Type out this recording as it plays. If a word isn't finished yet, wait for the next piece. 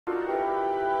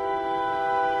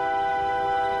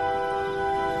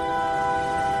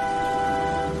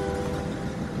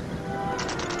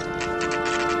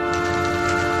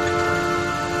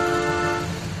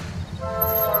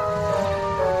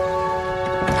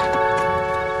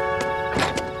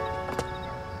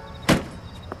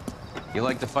You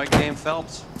like the fight game,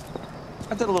 Phelps?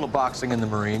 I did a little boxing in the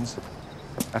Marines.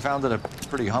 I found it a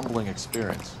pretty humbling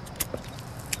experience.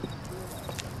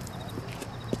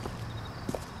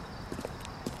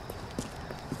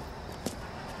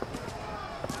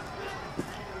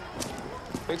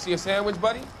 Fix your sandwich,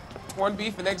 buddy. Corned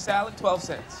beef and egg salad, 12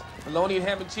 cents. Bologna and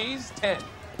ham and cheese, 10.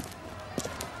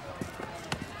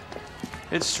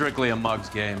 It's strictly a mug's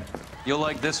game. You'll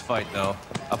like this fight, though.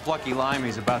 A plucky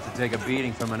limey's about to take a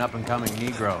beating from an up-and-coming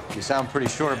Negro. You sound pretty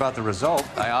sure about the result.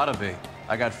 I ought to be.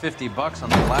 I got $50 on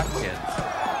the black kid.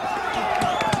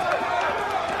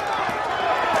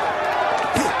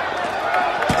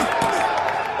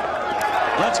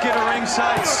 Let's get a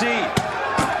ringside seat.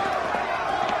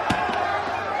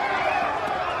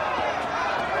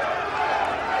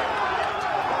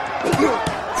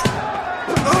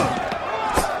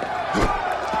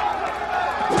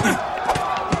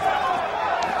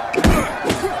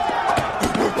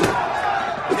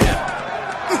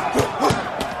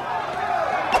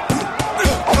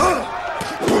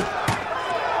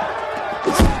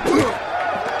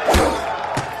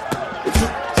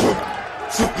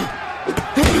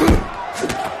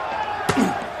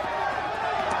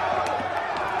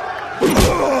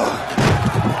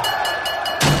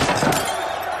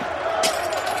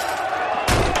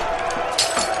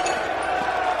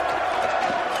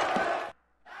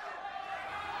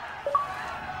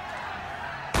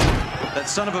 That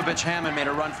son of a bitch Hammond made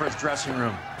a run for his dressing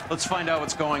room. Let's find out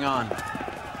what's going on.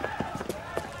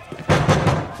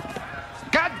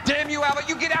 God damn you, Albert!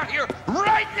 You get out here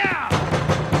right now!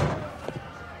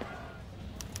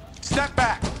 Step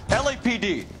back.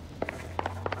 LAPD.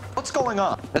 What's going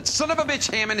on? That son of a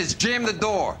bitch Hammond has jammed the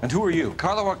door. And who are you?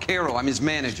 Carlo Arcaro, I'm his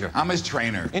manager. I'm his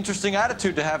trainer. Interesting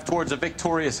attitude to have towards a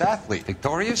victorious athlete.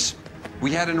 Victorious?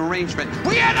 We had an arrangement.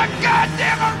 We had a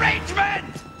goddamn arrangement!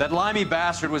 That limey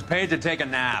bastard was paid to take a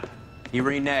nap. He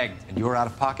reneged. And you were out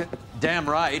of pocket? Damn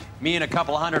right. Me and a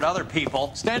couple hundred other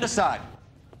people. Stand aside.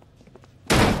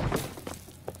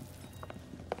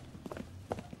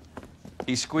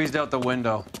 He squeezed out the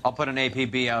window. I'll put an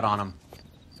APB out on him.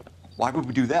 Why would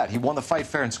we do that? He won the fight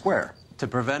fair and square. To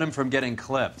prevent him from getting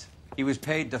clipped. He was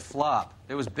paid to flop.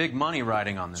 There was big money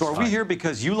riding on this So are fight. we here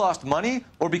because you lost money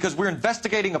or because we're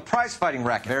investigating a prize-fighting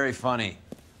racket? Very funny.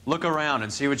 Look around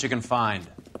and see what you can find.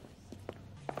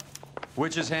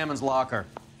 Which is Hammond's locker?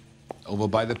 Over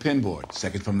by the pinboard,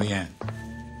 second from the end.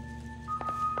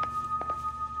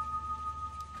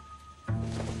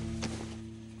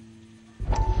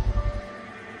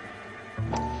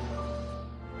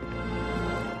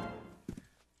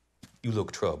 You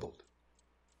look troubled.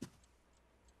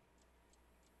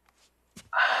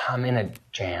 I'm in a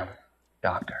jam,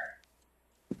 Doctor.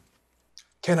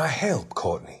 Can I help,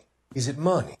 Courtney? Is it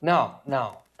money? No,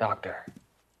 Doctor.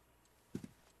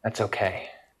 That's okay.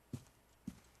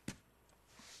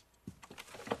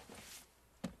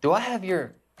 Do I have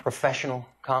your professional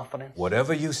confidence?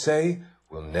 Whatever you say,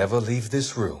 we'll never leave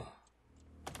this room.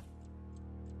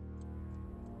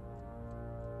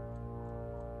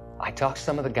 I talked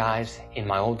some of the guys in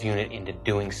my old unit into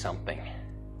doing something,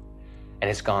 and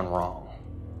it's gone wrong.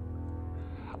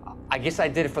 I guess I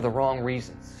did it for the wrong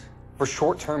reasons, for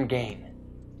short-term gain.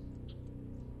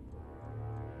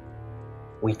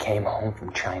 We came home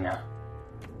from China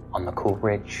on the Cool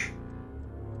Ridge.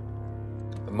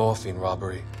 The morphine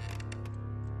robbery.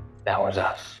 That was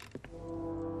us.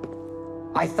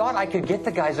 I thought I could get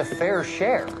the guys a fair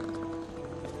share.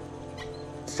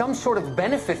 Some sort of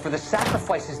benefit for the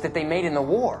sacrifices that they made in the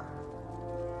war.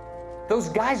 Those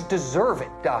guys deserve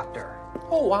it, Doctor.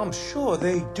 Oh, I'm sure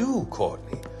they do,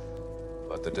 Courtney.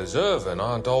 But the deserving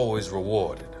aren't always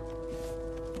rewarded.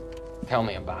 Tell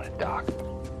me about it, Doc.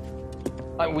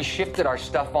 We shifted our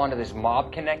stuff onto this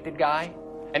mob-connected guy,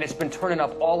 and it's been turning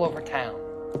up all over town.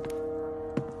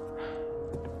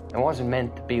 It wasn't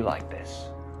meant to be like this.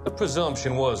 The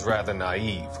presumption was rather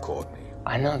naive, Courtney.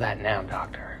 I know that now,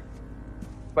 Doctor.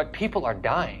 But people are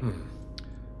dying.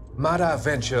 Might I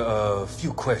venture a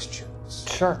few questions?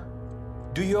 Sure.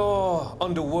 Do your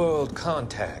underworld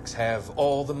contacts have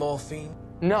all the morphine?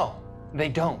 No, they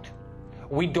don't.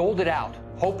 We doled it out,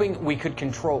 hoping we could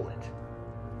control it.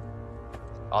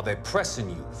 Are they pressing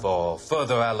you for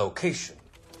further allocation?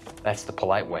 That's the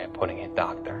polite way of putting it,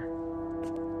 Doctor.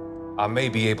 I may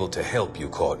be able to help you,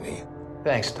 Courtney.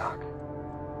 Thanks, Doc.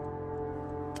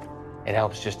 It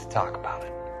helps just to talk about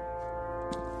it.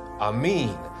 I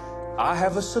mean, I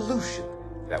have a solution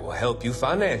that will help you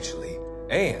financially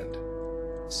and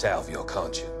salve your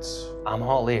conscience. I'm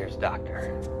all ears,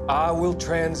 Doctor. I will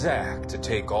transact to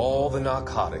take all the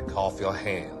narcotic off your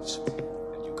hands.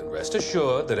 And you can rest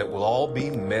assured that it will all be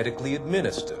medically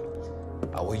administered.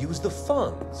 I will use the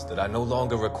funds that I no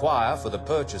longer require for the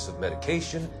purchase of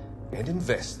medication and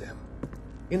invest them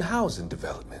in housing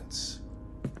developments.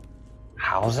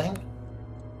 Housing?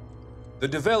 The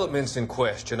developments in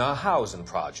question are housing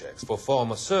projects for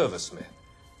former servicemen.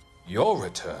 Your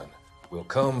return will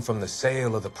come from the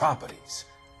sale of the properties,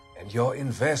 and your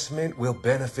investment will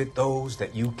benefit those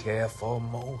that you care for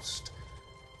most.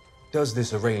 Does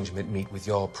this arrangement meet with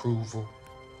your approval?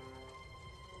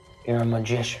 You're a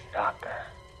magician, Doctor.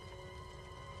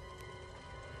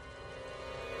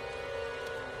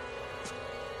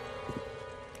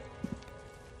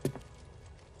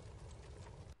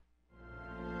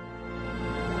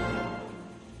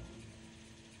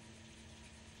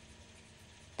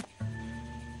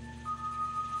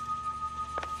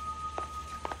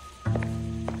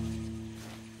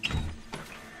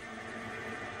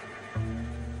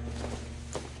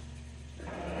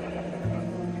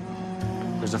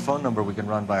 There's a phone number we can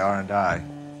run by R&I,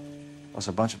 plus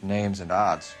a bunch of names and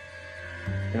odds.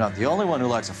 You're not the only one who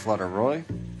likes a flutter, Roy.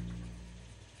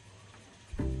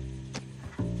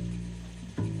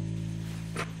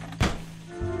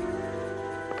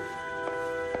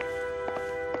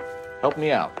 Help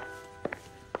me out.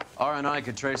 R&I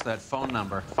could trace that phone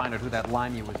number, find out who that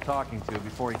limey was talking to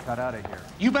before he cut out of here.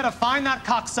 You better find that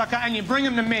cocksucker and you bring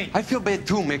him to me. I feel bad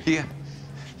too, Mickey.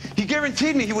 He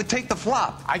guaranteed me he would take the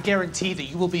flop. I guarantee that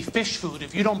you will be fish food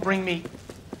if you don't bring me...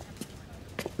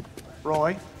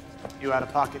 Roy, you out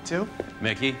of pocket too?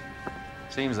 Mickey?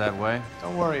 Seems that way.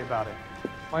 Don't worry about it.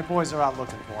 My boys are out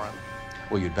looking for him.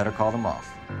 Well, you'd better call them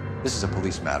off. This is a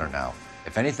police matter now.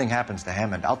 If anything happens to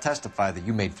Hammond, I'll testify that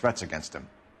you made threats against him.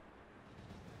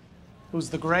 Who's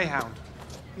the Greyhound?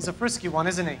 He's a frisky one,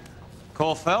 isn't he?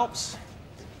 Cole Phelps?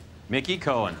 Mickey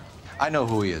Cohen. I know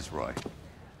who he is, Roy.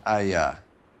 I,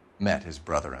 met his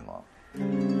brother-in-law.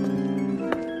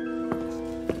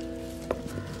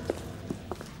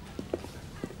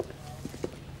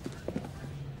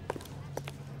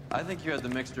 I think you had the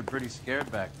mixture pretty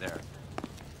scared back there.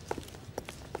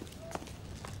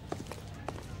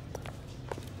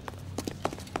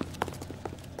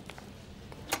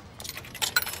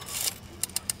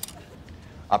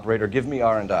 Operator, give me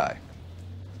R&I.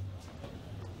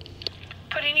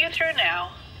 Putting you through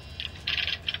now.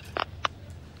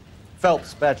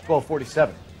 Phelps, badge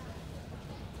 1247.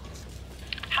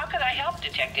 How could I help,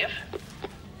 Detective?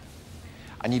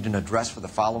 I need an address for the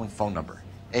following phone number.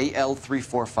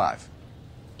 AL345.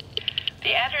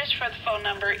 The address for the phone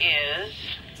number is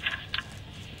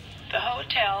the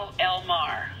Hotel El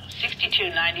Mar,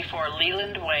 6294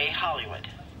 Leland Way, Hollywood.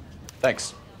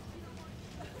 Thanks.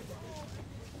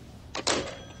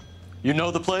 You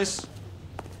know the place?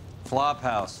 Flop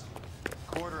house.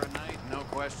 Quarter a night, no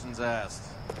questions asked.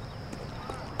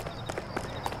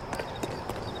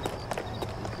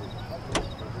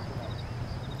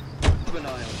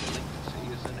 Juvenile delinquency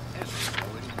is an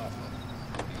ever-growing problem.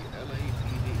 The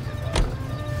LAPD advises.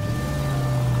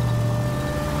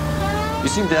 You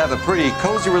seem to have a pretty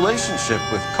cozy relationship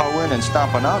with Cohen and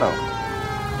Stompanato.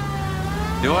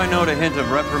 Do I note a hint of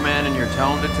reprimand in your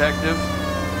tone, Detective?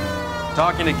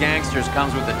 Talking to gangsters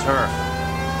comes with the turf.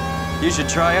 You should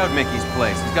try out Mickey's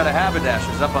place. He's got a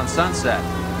haberdasher's up on Sunset.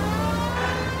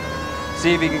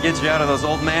 See if he can get you out of those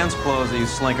old man's clothes that you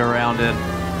slink around in.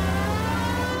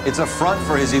 It's a front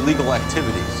for his illegal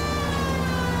activities.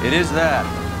 It is that,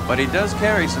 but he does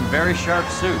carry some very sharp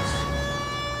suits.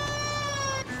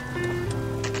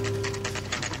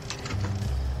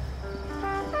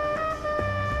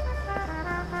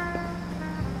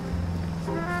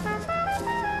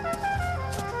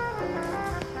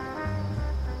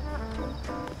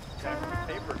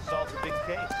 Paper solves a big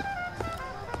case.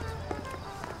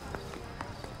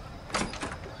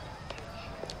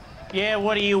 Yeah,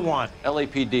 what do you want?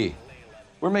 LAPD.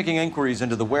 We're making inquiries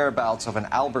into the whereabouts of an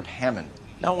Albert Hammond.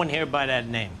 No one here by that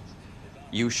name.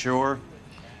 You sure?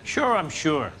 Sure, I'm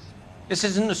sure. This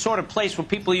isn't the sort of place where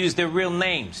people use their real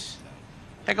names.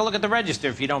 Take a look at the register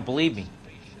if you don't believe me.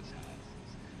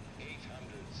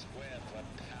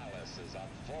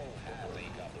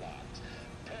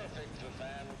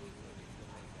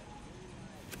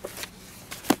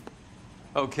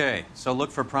 Okay, so look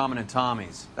for prominent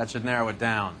Tommies. That should narrow it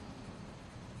down.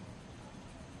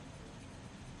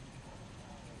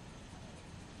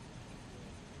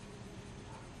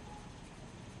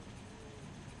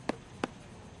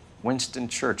 Winston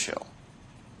Churchill.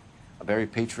 A very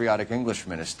patriotic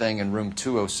Englishman is staying in room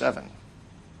 207.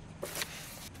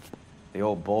 The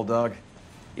old bulldog.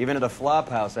 Even at a flop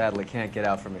house, Adley can't get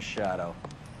out from his shadow.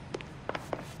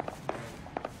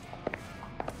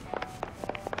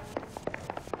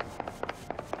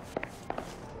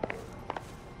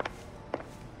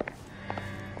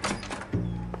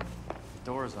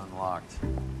 door's unlocked.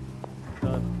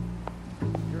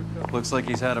 Looks like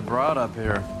he's had a broad up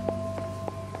here.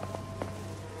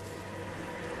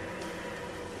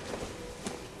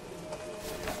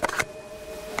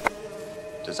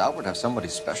 Does Albert have somebody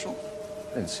special?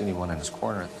 I didn't see anyone in his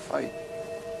corner at the fight.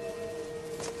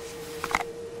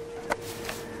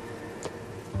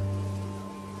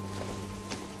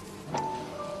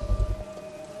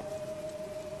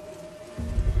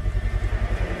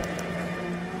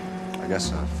 I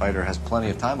guess a fighter has plenty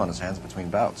of time on his hands between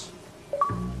bouts.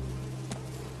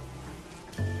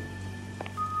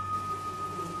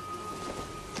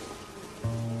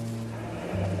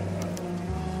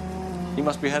 He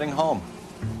must be heading home.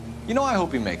 You know, I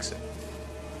hope he makes it.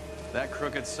 That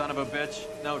crooked son of a bitch,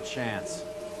 no chance.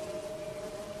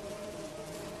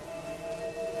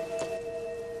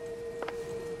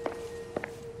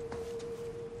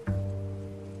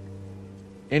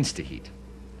 Instaheat.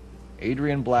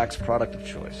 Adrian Black's product of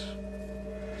choice.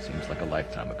 Seems like a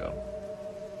lifetime ago.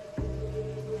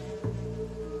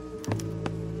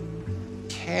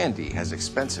 Candy has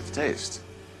expensive taste.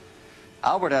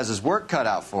 Albert has his work cut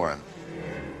out for him.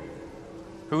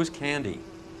 Who's Candy?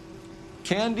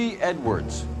 Candy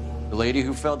Edwards, the lady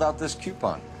who filled out this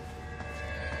coupon.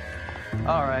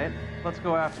 All right, let's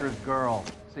go after his girl.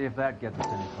 See if that gets us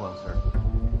any closer.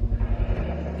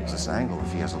 It's this angle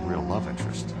if he has a real love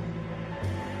interest.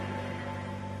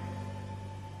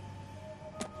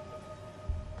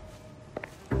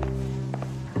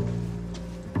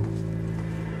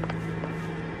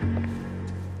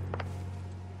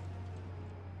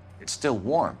 It's still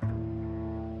warm.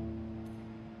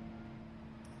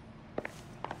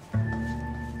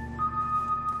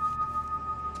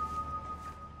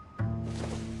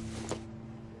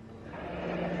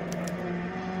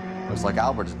 Looks like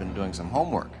Albert has been doing some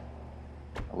homework.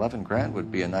 11 grand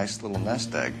would be a nice little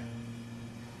nest egg.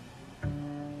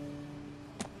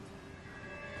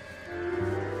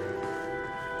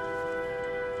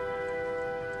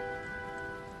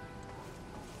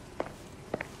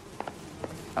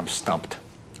 I'm stumped.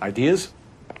 Ideas?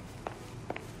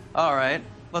 All right,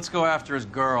 let's go after his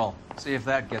girl. See if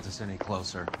that gets us any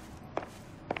closer.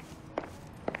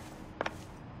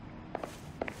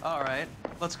 All right,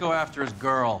 let's go after his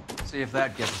girl. See if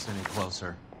that gets us any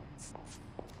closer.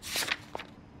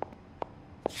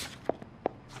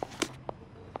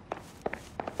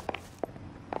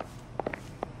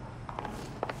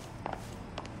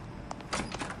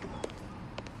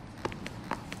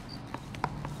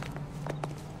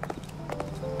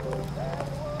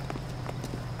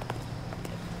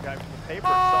 Guy from the paper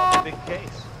solved a big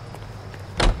case.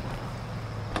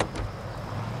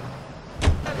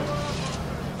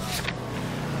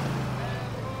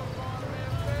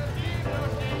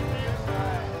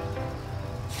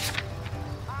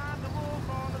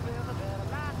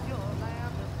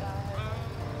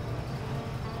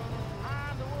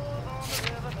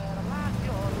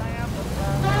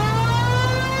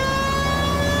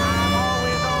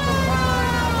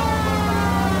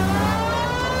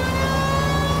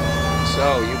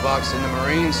 So, you boxed in the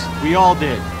Marines? We all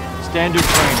did. Standard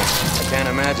training. I can't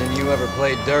imagine you ever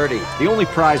played dirty. The only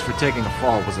prize for taking a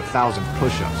fall was 1,000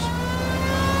 push-ups.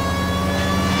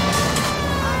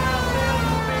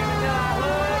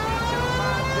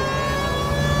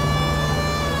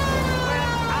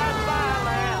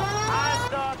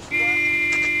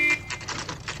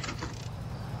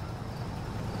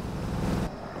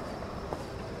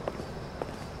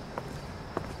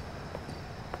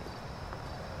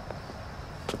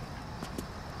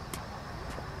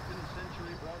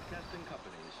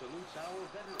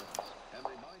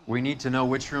 We need to know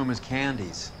which room is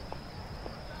Candy's.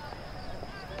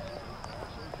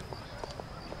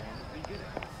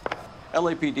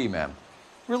 LAPD, ma'am.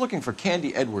 We're looking for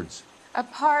Candy Edwards.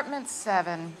 Apartment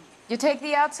 7. You take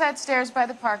the outside stairs by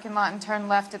the parking lot and turn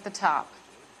left at the top.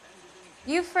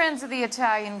 You friends of the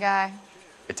Italian guy?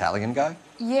 Italian guy?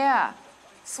 Yeah.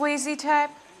 Sleazy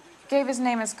type? Gave his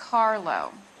name as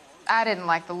Carlo. I didn't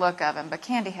like the look of him, but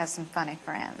Candy has some funny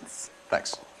friends.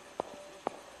 Thanks.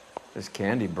 This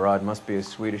Candy broad must be as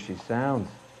sweet as she sounds.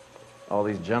 All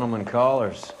these gentlemen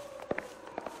callers.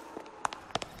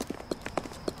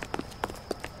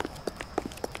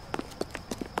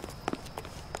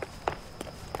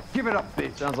 Give it up,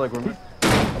 bitch. Sounds like we're...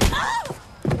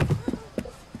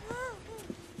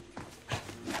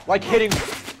 Like hitting...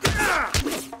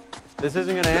 This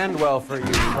isn't gonna end well for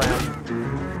you,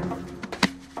 tramp.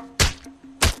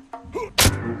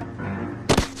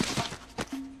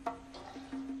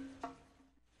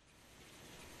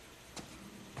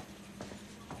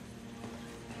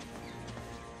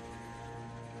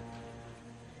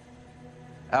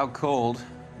 Out cold,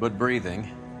 but breathing.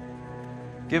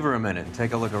 Give her a minute and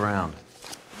take a look around.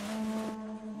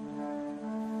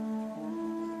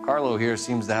 Carlo here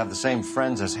seems to have the same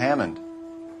friends as Hammond.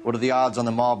 What are the odds on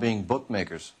them all being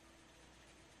bookmakers?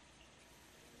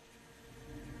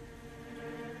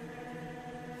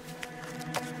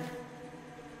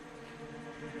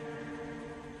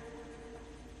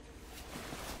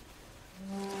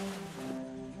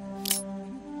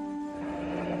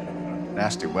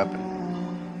 Nasty weapon.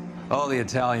 All the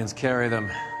Italians carry them.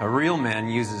 A real man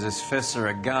uses his fists or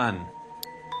a gun.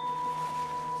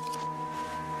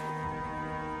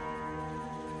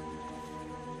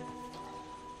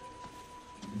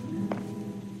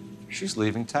 She's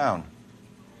leaving town.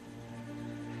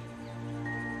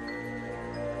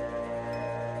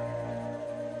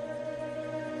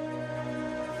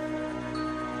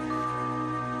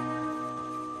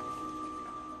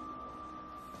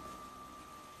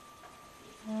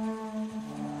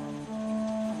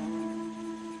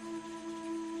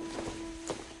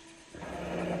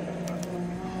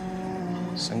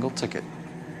 Single ticket,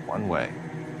 one way.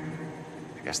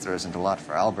 I guess there isn't a lot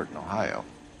for Albert in Ohio.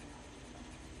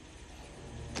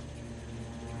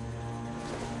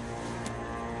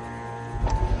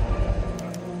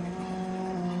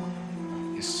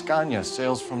 Scania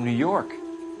sails from New York.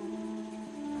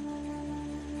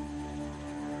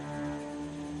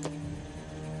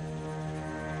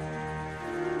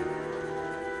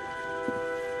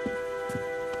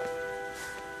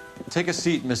 Take a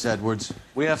seat, Miss Edwards.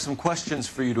 We have some questions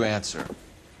for you to answer.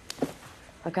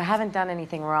 Look, I haven't done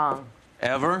anything wrong.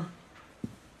 Ever?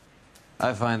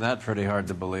 I find that pretty hard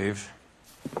to believe.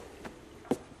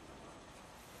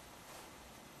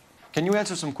 Can you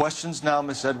answer some questions now,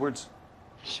 Miss Edwards?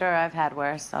 Sure, I've had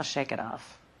worse. I'll shake it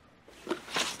off.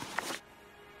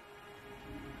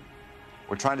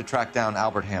 We're trying to track down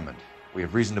Albert Hammond. We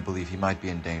have reason to believe he might be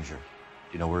in danger.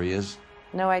 Do you know where he is?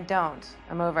 No, I don't.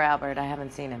 I'm over Albert. I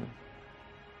haven't seen him.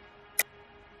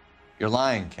 You're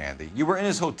lying, Candy. You were in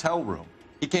his hotel room.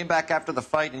 He came back after the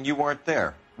fight and you weren't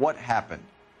there. What happened?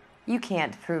 You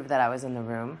can't prove that I was in the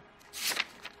room.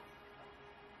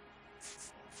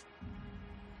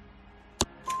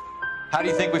 How do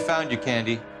you think we found you,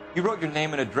 Candy? You wrote your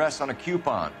name and address on a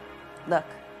coupon. Look,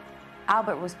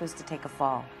 Albert was supposed to take a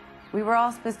fall. We were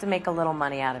all supposed to make a little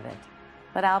money out of it.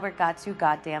 But Albert got too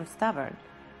goddamn stubborn.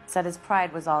 Said his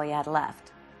pride was all he had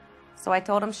left. So I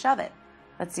told him, shove it.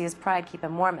 Let's see his pride keep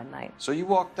him warm at night. So you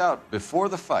walked out before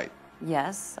the fight?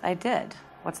 Yes, I did.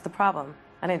 What's the problem?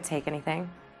 I didn't take anything.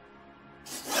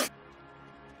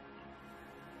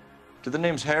 Do the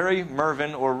names Harry,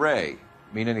 Mervyn, or Ray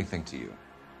mean anything to you?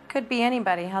 Could be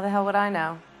anybody. How the hell would I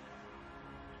know?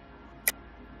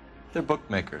 They're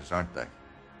bookmakers, aren't they?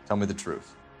 Tell me the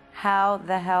truth. How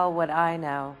the hell would I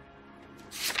know?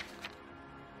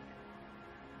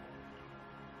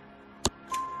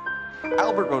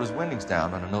 Albert wrote his winnings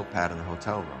down on a notepad in the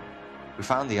hotel room. We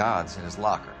found the odds in his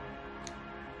locker.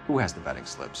 Who has the betting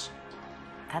slips?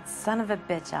 That son of a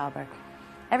bitch, Albert.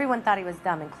 Everyone thought he was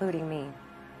dumb, including me.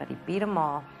 But he beat them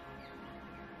all.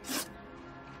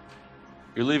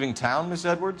 You're leaving town, Miss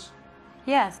Edwards?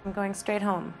 Yes, I'm going straight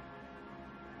home.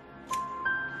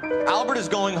 Albert is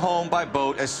going home by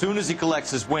boat as soon as he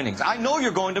collects his winnings. I know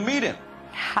you're going to meet him.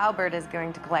 Albert is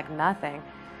going to collect nothing.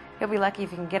 He'll be lucky if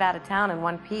he can get out of town in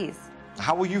one piece.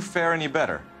 How will you fare any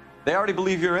better? They already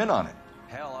believe you're in on it.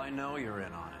 Hell, I know you're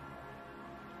in on it.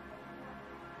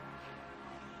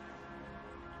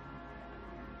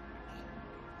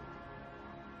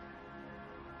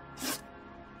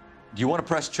 Do you want to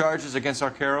press charges against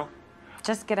Arcaro?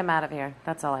 Just get him out of here.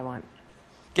 That's all I want.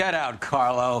 Get out,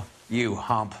 Carlo, you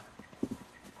hump.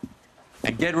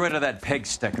 And get rid of that pig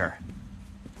sticker.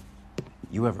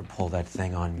 You ever pull that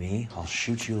thing on me, I'll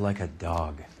shoot you like a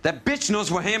dog. That bitch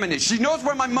knows where Hammond is. She knows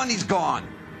where my money's gone.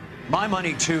 My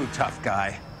money too, tough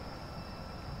guy.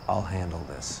 I'll handle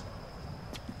this.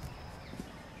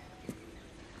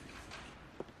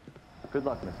 Good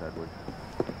luck, Miss Edwards.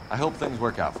 I hope things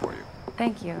work out for you.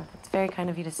 Thank you. It's very kind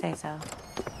of you to say so.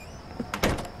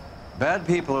 Bad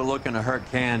people are looking to hurt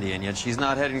Candy, and yet she's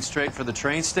not heading straight for the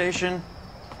train station?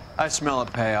 I smell a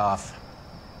payoff.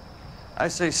 I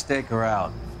say stake her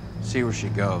out. See where she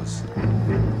goes.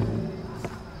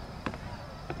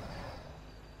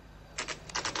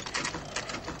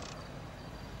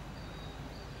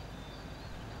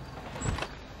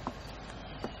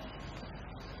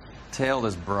 Tail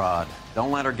this broad.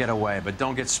 Don't let her get away, but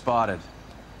don't get spotted.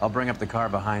 I'll bring up the car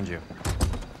behind you.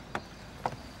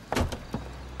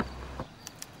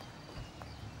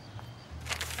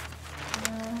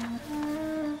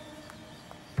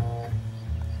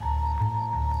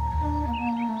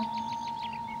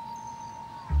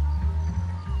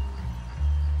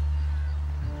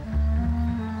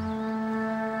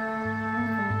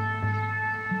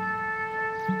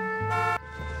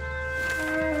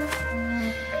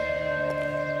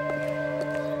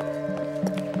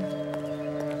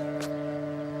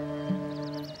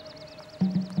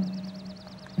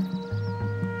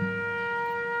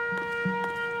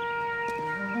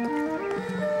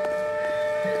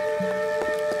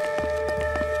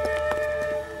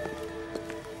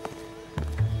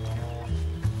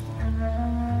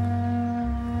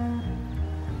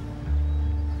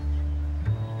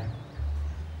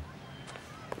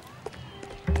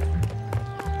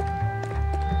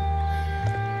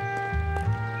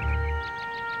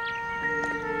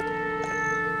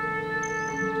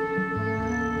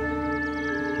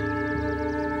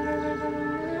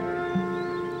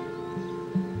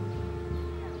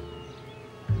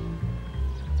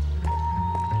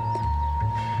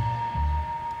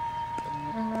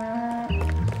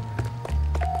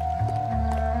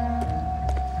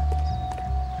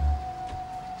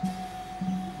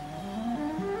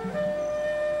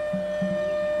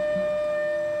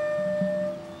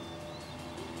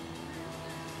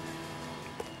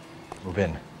 Move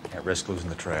in. Can't risk losing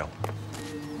the trail.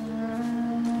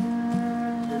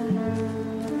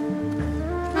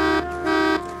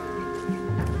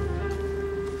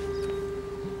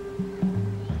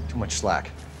 Too much slack.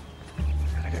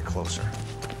 Gotta get closer.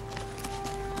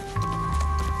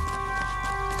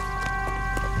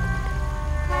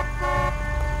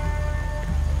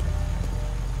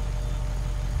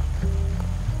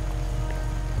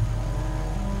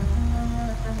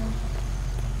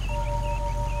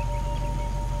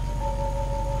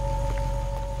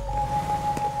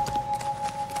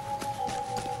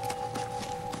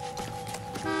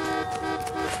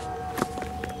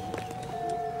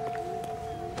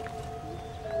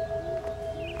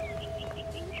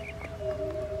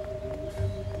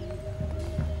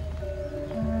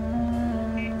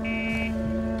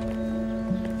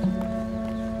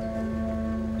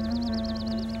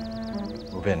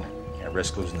 Move in. Can't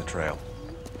risk losing the trail.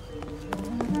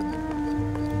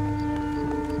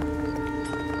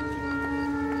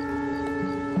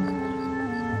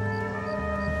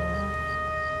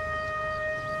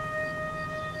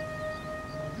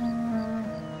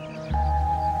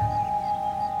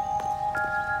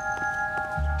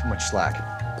 Too much slack.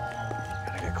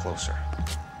 Gotta get closer.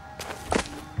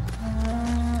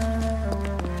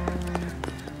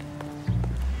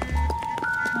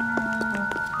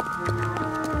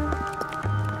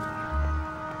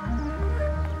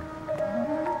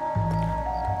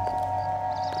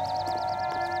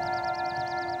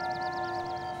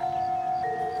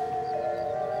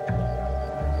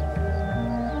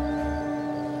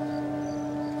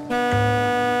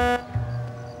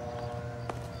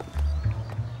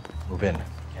 Move in.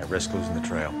 Can't risk losing the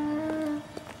trail.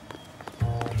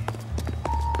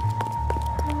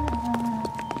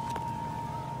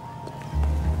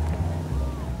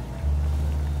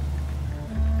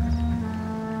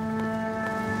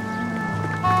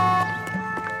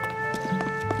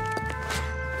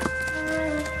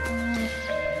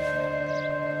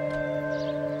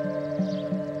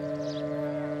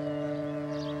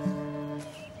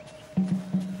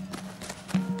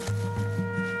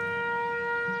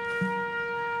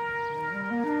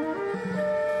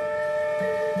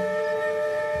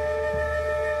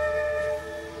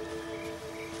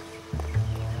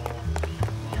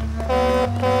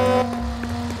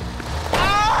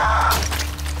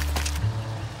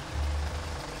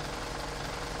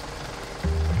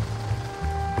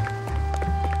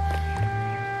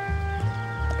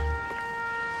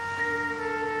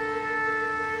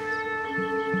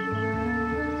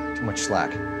 Too much slack.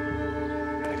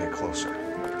 Gotta get closer.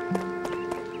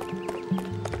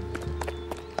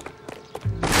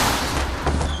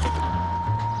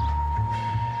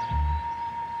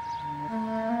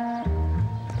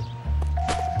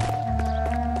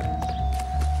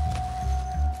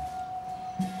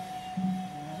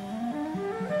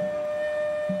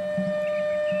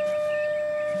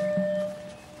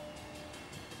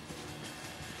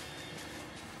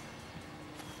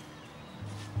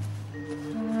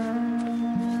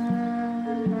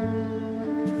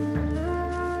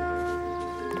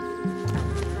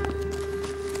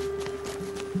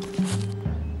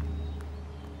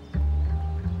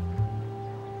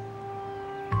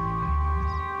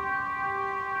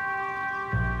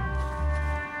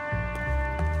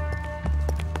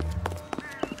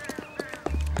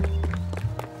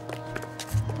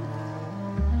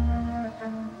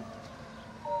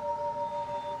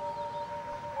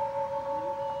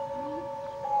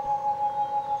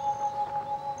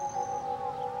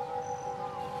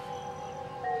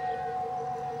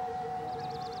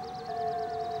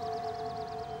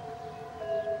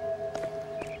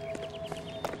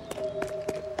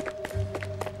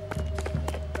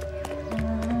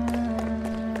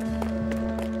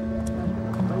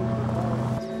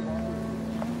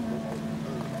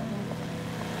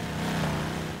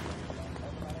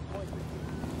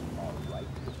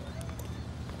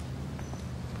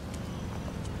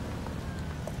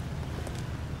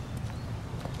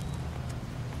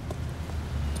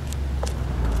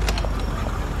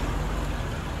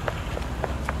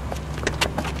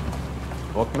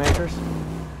 Bookmakers?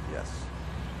 Yes.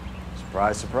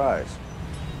 Surprise, surprise.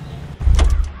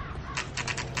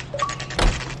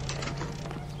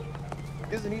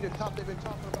 Isn't he the cop they've been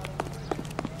talking about?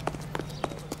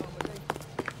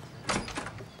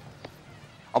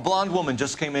 A blonde woman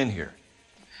just came in here.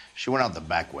 She went out the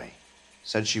back way.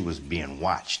 Said she was being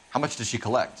watched. How much did she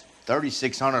collect?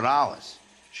 $3,600.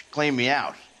 She cleaned me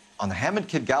out. On the Hammond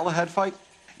Kid Galahad fight?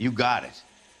 You got it.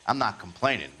 I'm not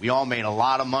complaining. We all made a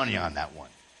lot of money on that one.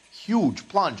 Huge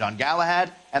plunge on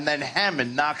Galahad, and then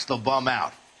Hammond knocks the bum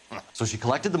out. So she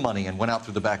collected the money and went out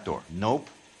through the back door? Nope.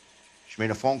 She made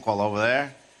a phone call over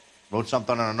there, wrote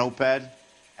something on a notepad,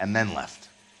 and then left.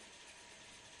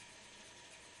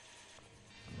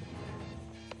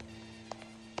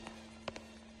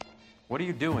 What are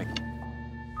you doing?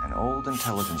 An old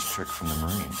intelligence trick from the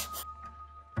Marines.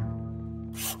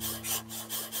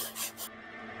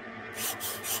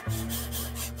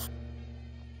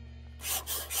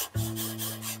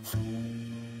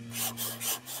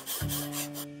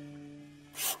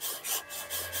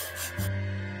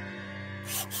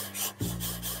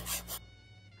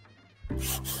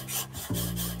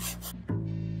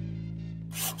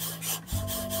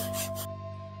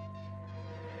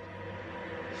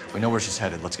 We know where she's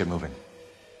headed. Let's get moving.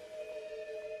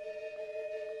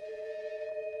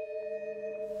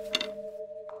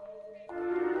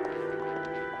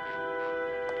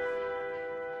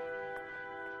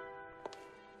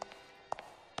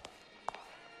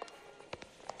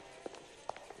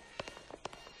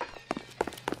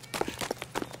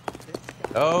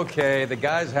 Okay, the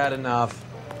guy's had enough.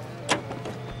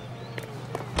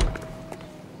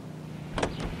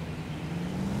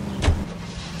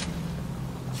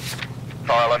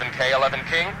 Car 11K, 11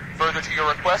 King. Further to your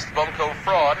request, Bunko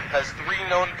Fraud has 3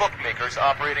 known bookmakers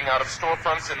operating out of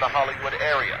storefronts in the Hollywood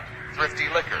area. Thrifty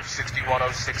Liquor,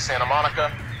 6106 Santa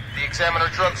Monica, the Examiner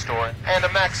Drugstore, and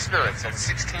a Max Spirits at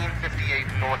 1658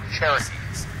 North Cherokee.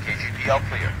 KGPL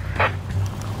clear.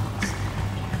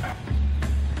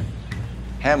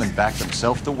 Hammond backed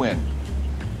himself to win.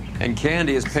 And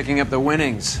Candy is picking up the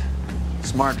winnings.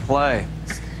 Smart play.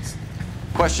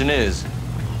 Question is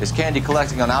Candy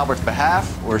collecting on Albert's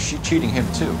behalf, or is she cheating him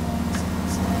too?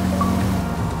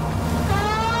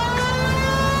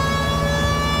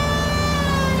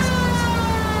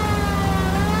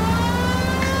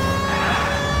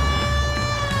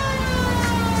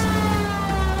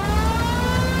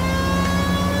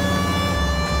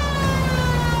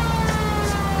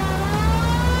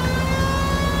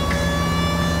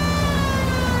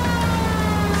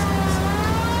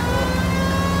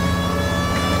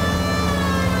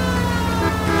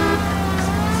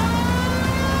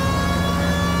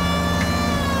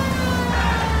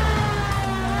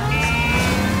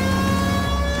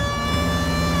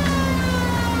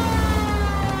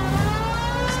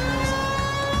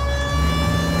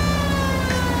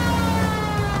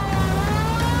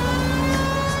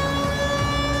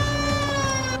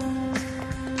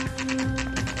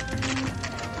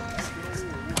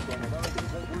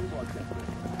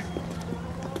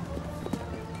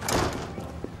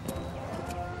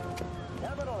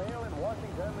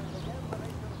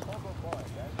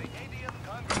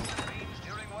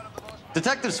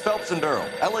 Detectives Phelps and Earl,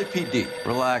 LAPD.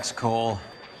 Relax, Cole.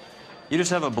 You just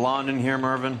have a blonde in here,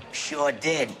 Mervyn? Sure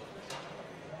did.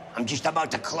 I'm just about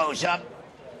to close up.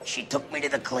 She took me to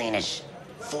the cleaners.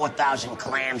 4,000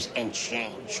 clams and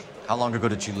change. How long ago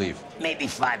did she leave? Maybe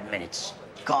 5 minutes.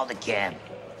 Called a cab.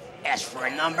 Asked for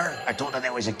a number. I told her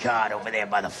there was a card over there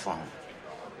by the phone.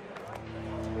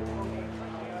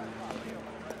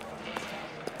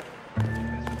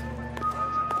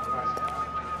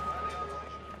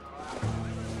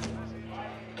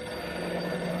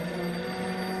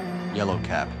 Yellow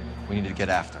cab. We need to get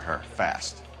after her,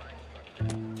 fast.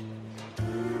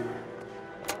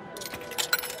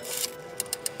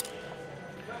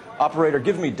 Operator,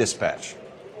 give me dispatch.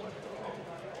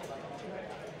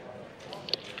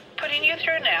 Putting you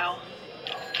through now.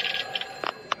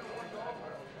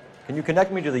 Can you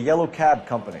connect me to the Yellow Cab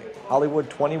Company?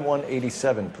 Hollywood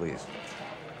 2187, please.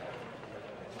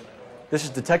 This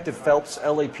is Detective Phelps,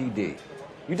 LAPD.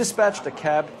 You dispatched a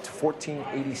cab to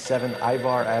 1487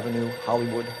 Ivar Avenue,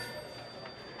 Hollywood.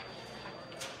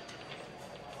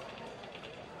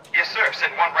 Yes, sir.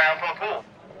 Sent 1 round from the pool.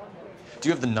 Do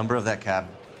you have the number of that cab?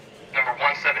 Number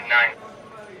 179.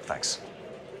 Thanks.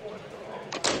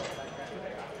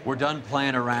 We're done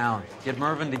playing around. Get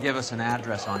Mervyn to give us an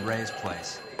address on Ray's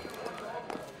place.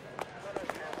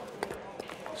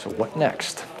 So what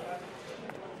next?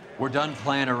 We're done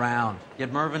playing around.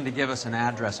 Get Mervyn to give us an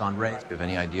address on Ray's. Do you have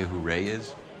any idea who Ray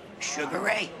is? Sugar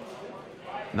Ray?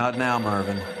 Not now,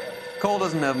 Mervyn. Cole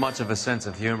doesn't have much of a sense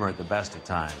of humor at the best of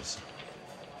times.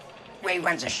 Ray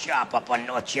runs a shop up on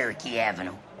North Cherokee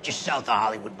Avenue, just south of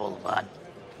Hollywood Boulevard.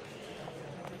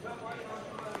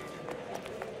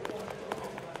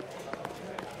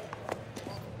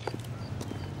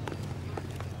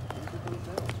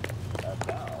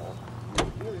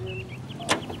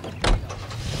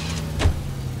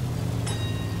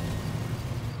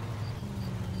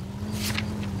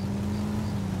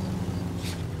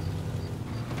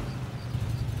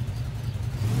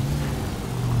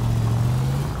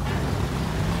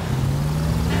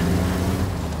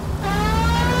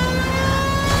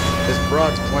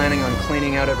 broad's planning on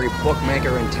cleaning out every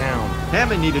bookmaker in town.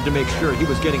 Hammond needed to make sure he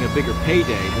was getting a bigger payday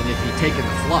than if he'd taken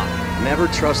the flop. Never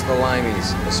trust the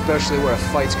limeys, especially where a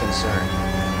fight's concerned.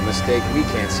 A mistake we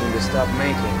can't seem to stop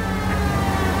making.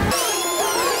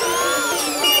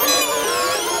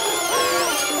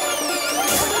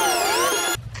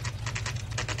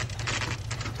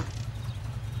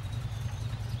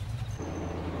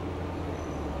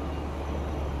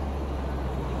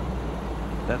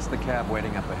 That's the cab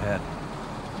waiting up ahead.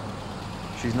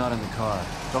 She's not in the car.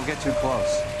 Don't get too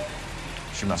close.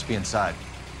 She must be inside.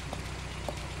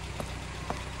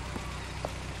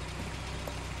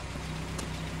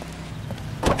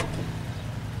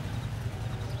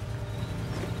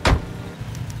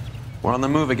 We're on the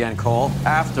move again, Cole.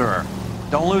 After her.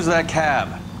 Don't lose that cab.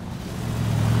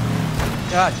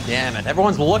 God damn it.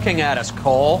 Everyone's looking at us,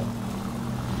 Cole.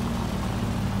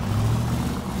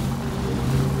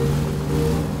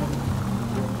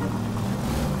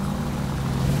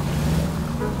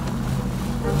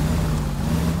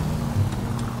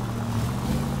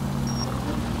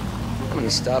 How many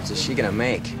stops is she gonna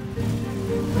make?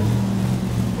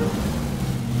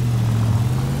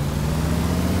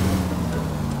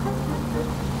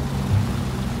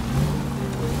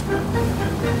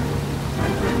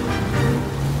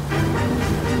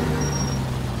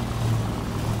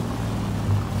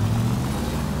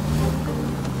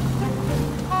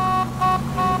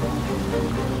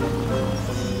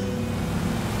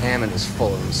 Hammond is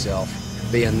full of himself,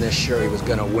 being this sure he was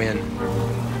gonna win.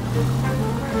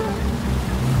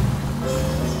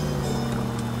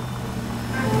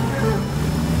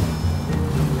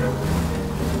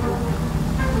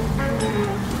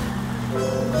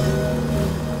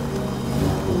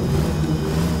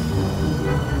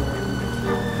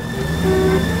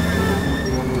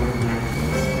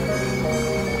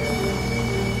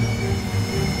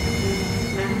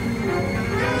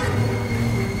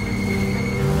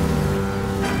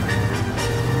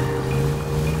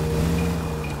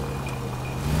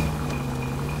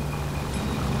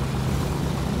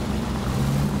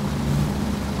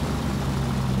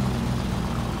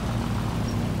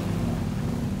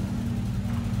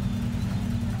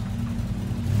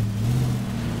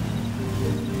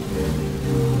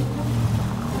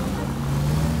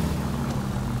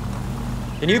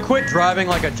 Can you quit driving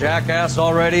like a jackass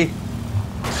already?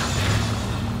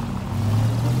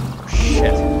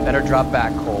 Shit. Better drop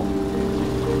back, Cole.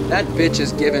 That bitch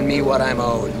is giving me what I'm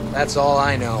owed. That's all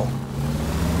I know.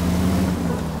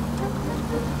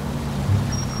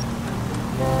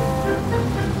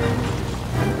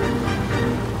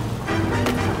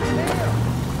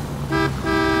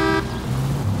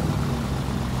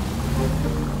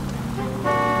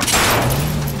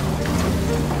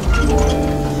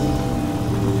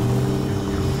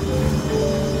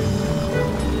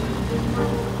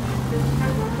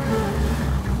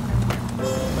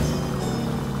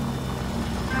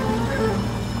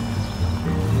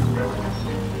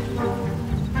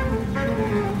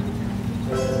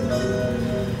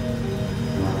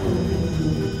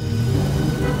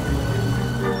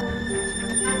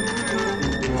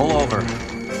 Pull over.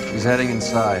 He's heading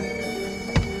inside.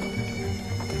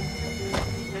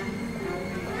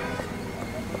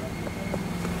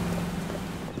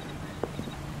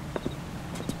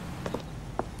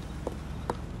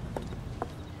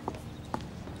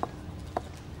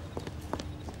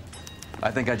 I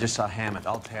think I just saw Hammond.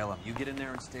 I'll tail him. You get in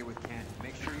there and stay with Candy.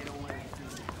 Make sure you don't let anything.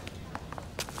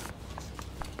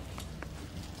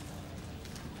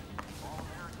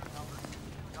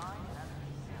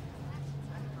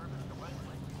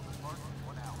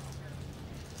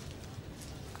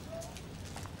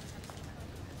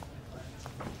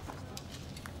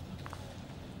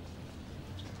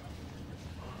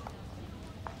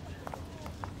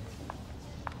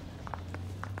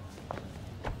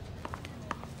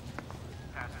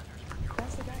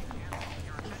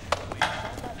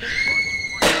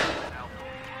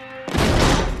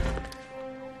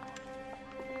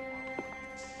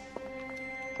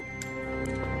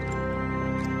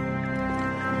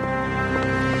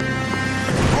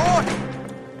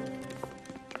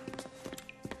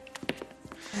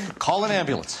 Call an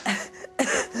ambulance. He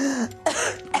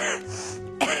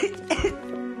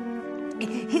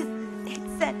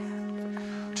said...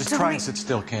 Just try and sit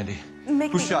still, Candy.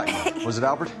 Make Who me- shot you? Was it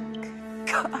Albert?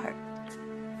 Car.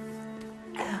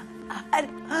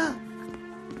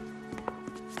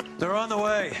 They're on the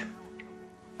way.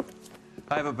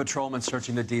 I have a patrolman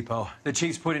searching the depot. The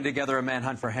chief's putting together a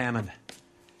manhunt for Hammond.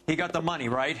 He got the money,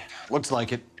 right? Looks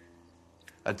like it.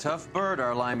 A tough bird,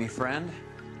 our limey friend.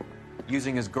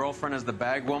 Using his girlfriend as the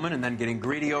bag woman and then getting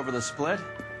greedy over the split?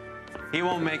 He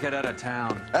won't make it out of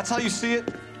town. That's how you see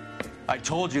it? I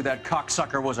told you that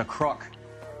cocksucker was a crook.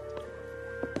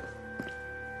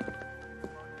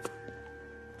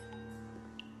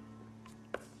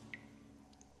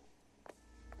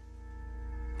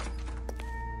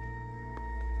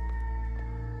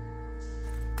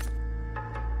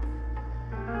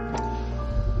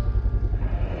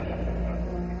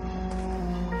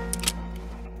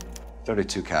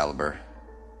 .32 caliber.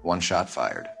 One shot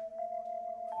fired.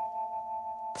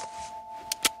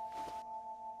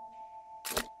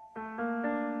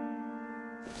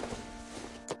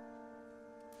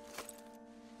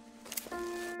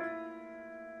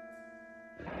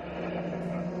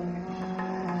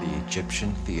 The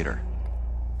Egyptian Theater.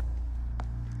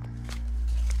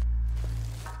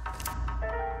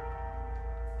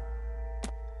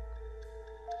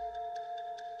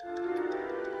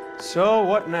 So,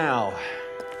 what now?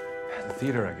 The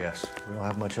theater, I guess. We don't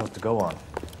have much else to go on.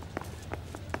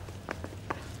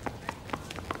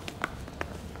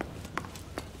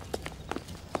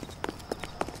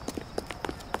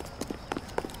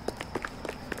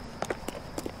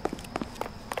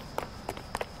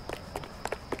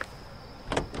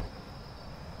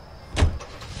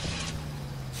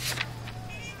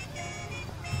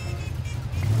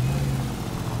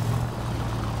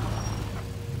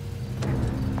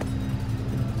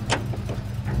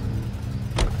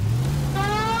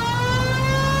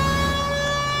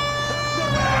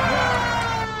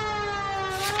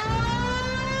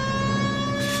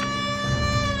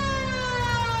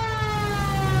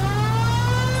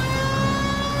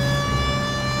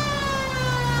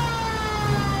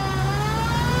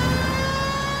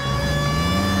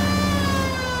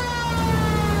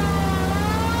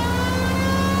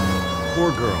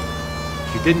 Poor girl.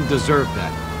 She didn't deserve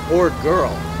that. Poor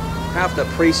girl. Half the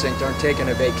precinct aren't taking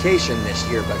a vacation this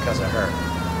year because of her.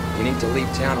 You need to leave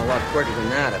town a lot quicker than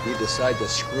that if you decide to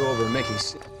screw over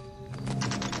Mickey's.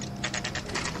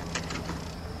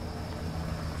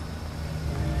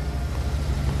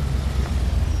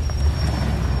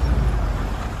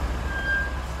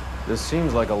 This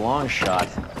seems like a long shot.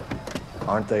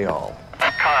 Aren't they all?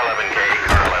 Car 11K,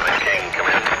 Car 11 King, come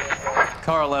in.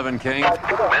 Car 11 King.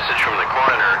 Message from the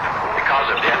coroner. The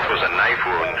cause of death was a knife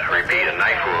wound. Repeat, a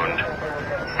knife wound.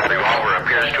 The revolver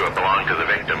appears to have belonged to the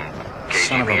victim.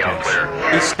 Son of a KGB out clear.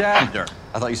 bitch. He stabbed her.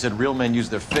 I thought you said real men use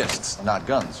their fists, not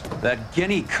guns. That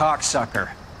guinea cocksucker.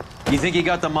 You think he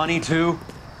got the money too?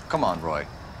 Come on, Roy.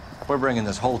 We're bringing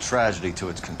this whole tragedy to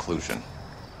its conclusion.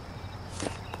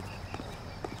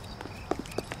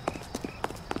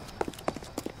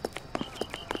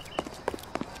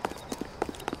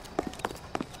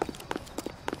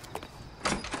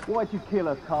 Why'd you kill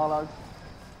her, Carlo?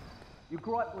 Your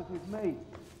gripe was with me.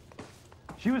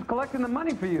 She was collecting the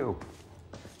money for you.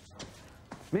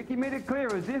 Mickey made it clear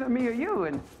it was either me or you,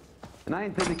 and I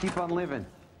intend to keep on living.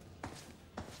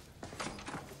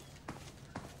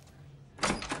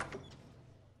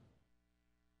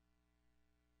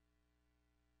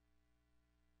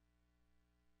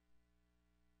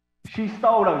 She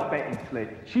stole those betting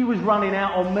slips. She was running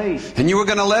out on me. And you were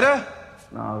gonna let her?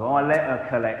 No, I let her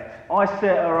collect. I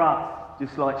set her up,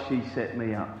 just like she set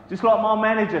me up. Just like my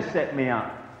manager set me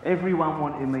up. Everyone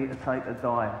wanted me to take a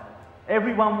dive.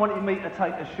 Everyone wanted me to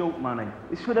take the short money.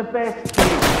 It's for the best.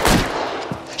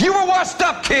 You were washed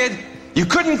up, kid! You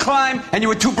couldn't climb, and you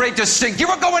were too brave to sink. You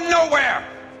were going nowhere!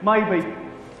 Maybe,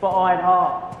 but I had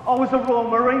heart. I was a Royal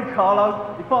Marine,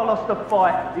 Carlo. If I lost a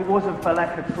fight, it wasn't for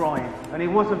lack of trying, and it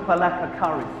wasn't for lack of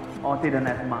courage. I didn't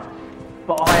have much,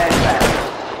 but I had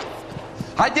that.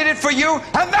 I did it for you,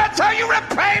 and that's how you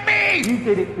repay me! You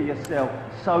did it for yourself.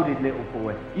 So did little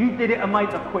boy. You did it to make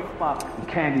a quick buck, and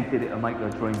Candy did it to make her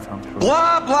dream come true.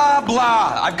 Blah, blah,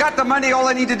 blah. I've got the money. All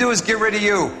I need to do is get rid of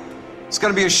you. It's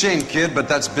gonna be a shame, kid, but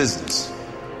that's business.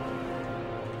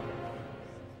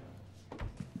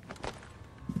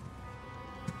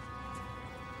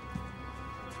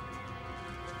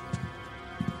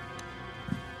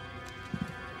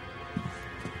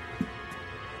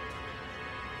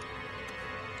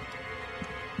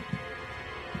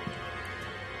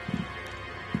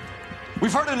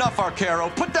 We've heard enough,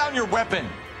 Arcaro. Put down your weapon.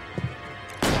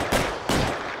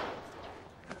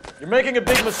 You're making a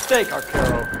big mistake,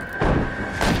 Arcaro.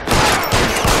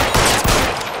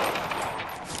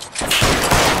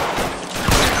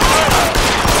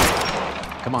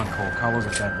 Come on, Cole. Carlo's a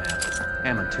dead man.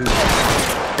 Hammond, too.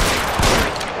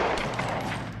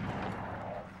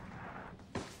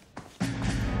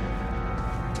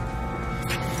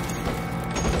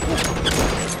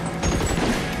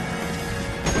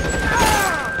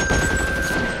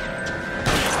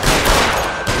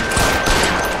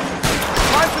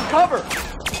 Cover!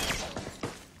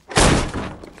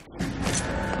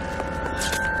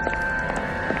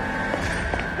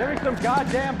 Give me some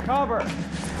goddamn cover.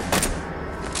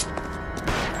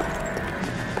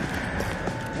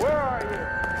 Where are you?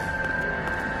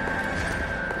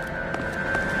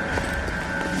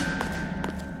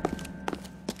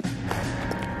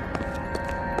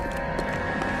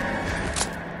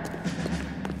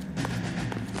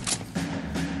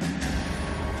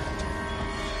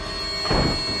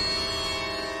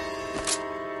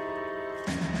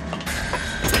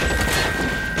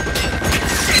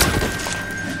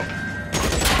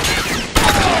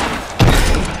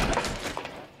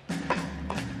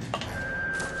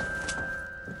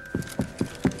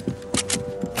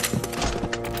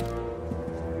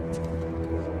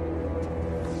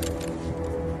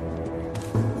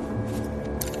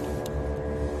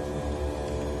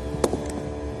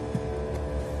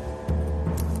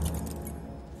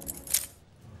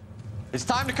 It's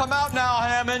time to come out now,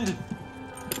 Hammond.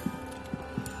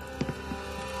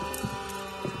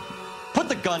 Put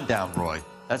the gun down, Roy.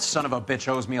 That son of a bitch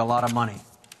owes me a lot of money.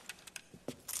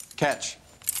 Catch.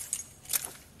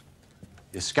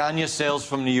 Yascania sails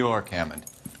from New York, Hammond.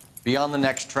 Be on the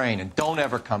next train and don't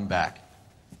ever come back.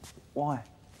 Why?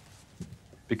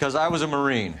 Because I was a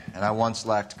Marine and I once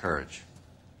lacked courage.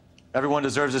 Everyone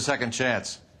deserves a second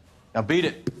chance. Now beat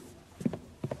it.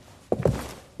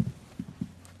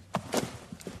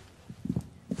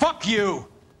 Fuck you!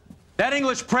 That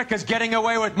English prick is getting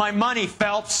away with my money,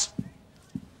 Phelps!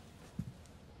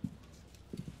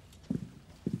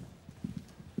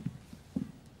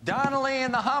 Donnelly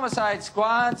and the homicide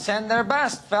squad send their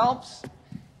best, Phelps.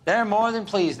 They're more than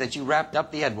pleased that you wrapped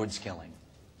up the Edwards killing.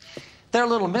 They're a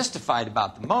little mystified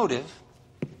about the motive.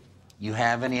 You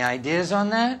have any ideas on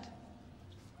that?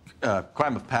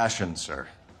 Crime of passion, sir.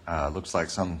 Looks like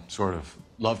some sort of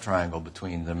love triangle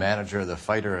between the manager, the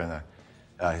fighter, and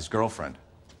his girlfriend.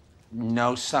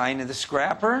 No sign of the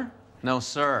scrapper? No,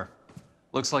 sir.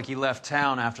 Looks like he left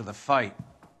town after the fight.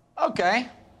 Okay.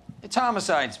 It's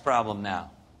homicide's problem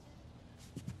now.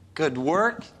 Good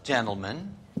work,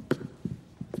 gentlemen.